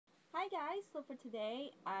Hi guys, so for today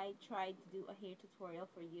I tried to do a hair tutorial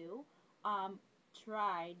for you.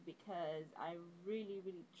 Tried because I really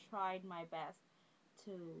tried my best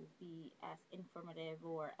to be as informative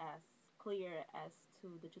or as clear as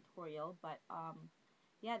to the tutorial, but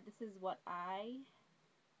yeah, this is what I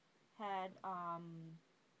had what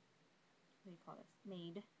do you call this,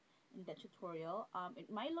 made in the tutorial. It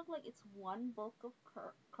might look like it's one bulk of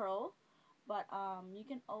curl, but you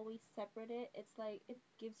can always separate it. It's like it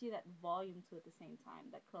gives you that volume to at the same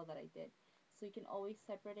time, that curl that I did. So you can always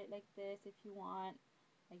separate it like this if you want,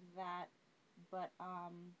 like that. But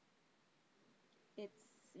it's,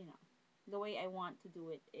 you know, the way I want to do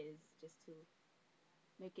it is just to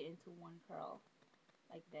make it into one curl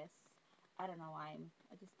like this. I don't know why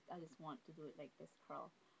I just want to do it like this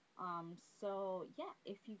curl. So yeah,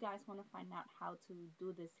 if you guys want to find out how to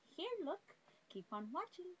do this hair look, keep on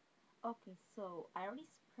watching. Okay, so I already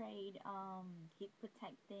sprayed heat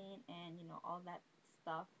protectant and all that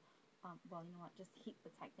stuff. Well, you know what, just heat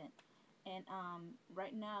protectant. And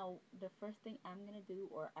right now, the first thing I'm gonna do,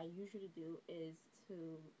 or I usually do, is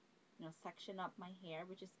to section up my hair,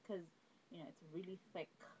 which is because it's really thick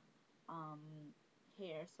um,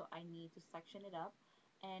 hair, so I need to section it up.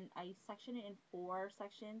 And I section it in 4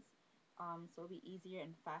 sections, so it'll be easier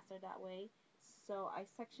and faster that way. So I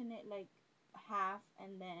section it like half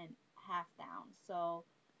and then half down. So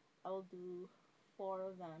I will do 4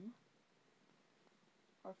 of them,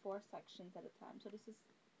 or 4 sections at a time. So this is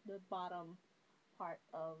the bottom part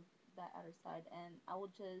of that other side, and I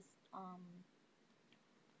will just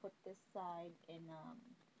put this side in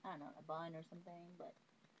I don't know, a bun or something, but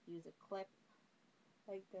use a clip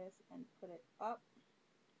like this and put it up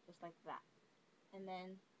just like that. And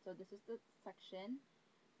then, so this is the section,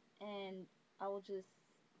 and I will just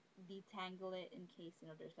detangle it in case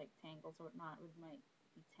there's like tangles or not with my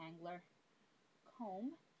detangler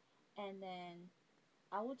comb. And then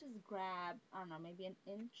I will just grab, I don't know, maybe an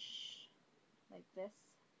inch like this,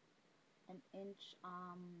 an inch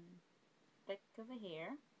thick of a hair.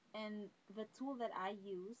 And the tool that I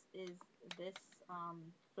use is this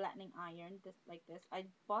flattening iron, this like this. I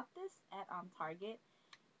bought this at Target.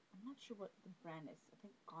 I'm not sure what the brand is. I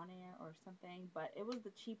think Conair or something, but it was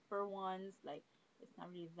the cheaper ones. Like, it's not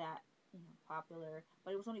really that popular,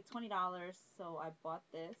 but it was only $20, so I bought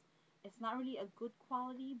this. It's not really a good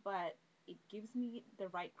quality, but it gives me the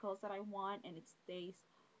right curls that I want, and it stays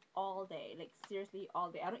all day. Like, seriously,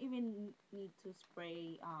 all day. I don't even need to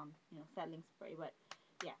spray settling spray, but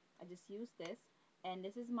yeah, I just use this. And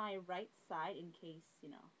this is my right side, in case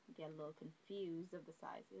you get a little confused of the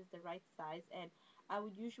size. This is the right size, and I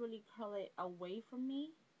would usually curl it away from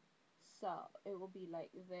me, so it will be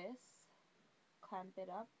like this. Clamp it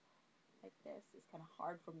up like this. It's kind of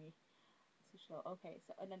hard for me to show. Okay,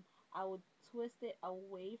 so and then I would twist it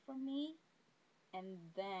away from me, and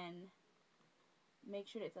then make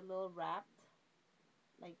sure it's a little wrapped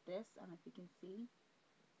like this. I don't know if you can see.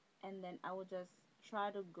 And then I will just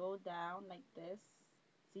try to go down like this.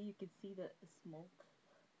 So you can see the smoke.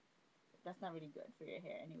 That's not really good for your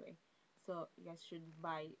hair anyway. So you guys should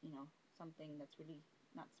buy, something that's really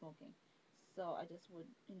not smoking. So I just would,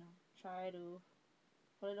 try to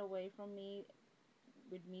pull it away from me,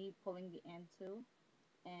 with me pulling the end too,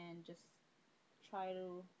 and just try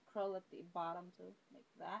to curl at the bottom too, like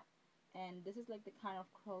that. And this is like the kind of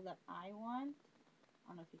curl that I want. I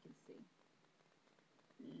don't know if you can see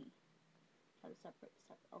me. Try to separate.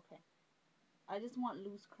 Okay. I just want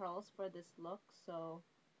loose curls for this look, so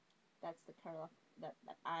that's the curl that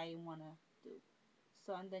I wanna do.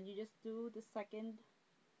 So and then you just do the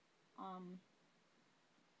um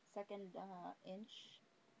second inch.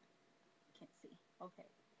 Can't see. Okay.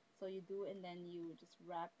 So you do, and then you just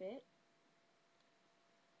wrap it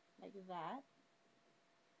like that,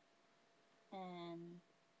 and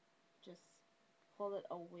just pull it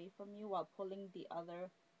away from you while pulling the other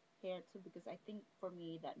hair too, because I think for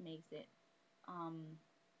me that makes it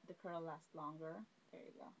the curl last longer. There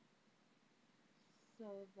you go. So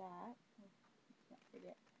that, let's not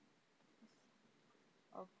forget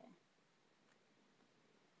this. Okay.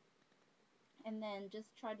 And then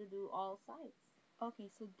just try to do all sides. Okay,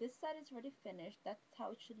 so this side is already finished. That's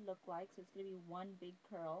how it should look like. So it's gonna be one big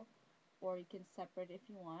curl, or you can separate if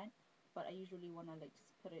you want. But I usually wanna like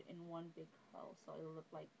just put it in one big curl, so it'll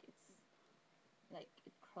look like it's like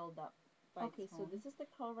it curled up by its own. Okay, so this is the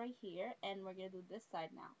curl right here, and we're gonna do this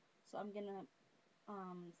side now. So I'm gonna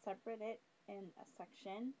separate it in a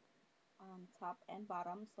section, top and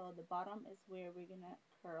bottom. So the bottom is where we're gonna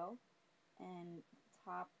curl, and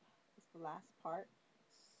top is the last part.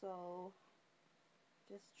 So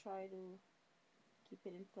just try to keep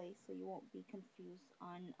it in place so you won't be confused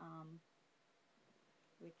on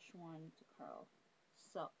which one to curl.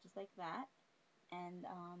 So just like that, and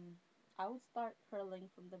I would start curling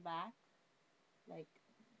from the back, like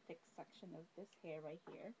thick section of this hair right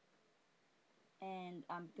here. And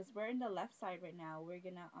because we're in the left side right now, we're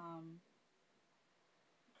gonna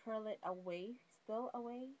curl it away, still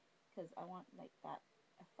away, because I want like that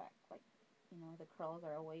effect, like the curls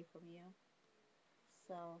are away from you.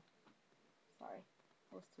 So sorry,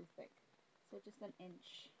 it was too thick. So just an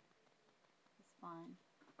inch is fine.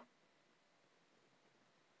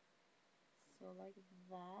 So like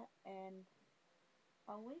that, and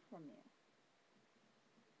away from you,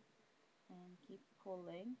 and keep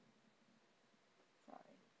pulling.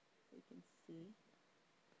 Sorry, so you can see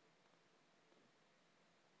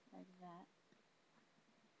like that,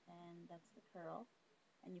 and that's the curl.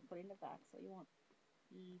 And you put it in the back so you won't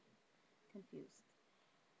be confused.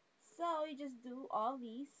 So you just do all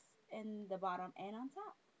these in the bottom and on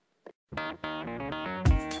top.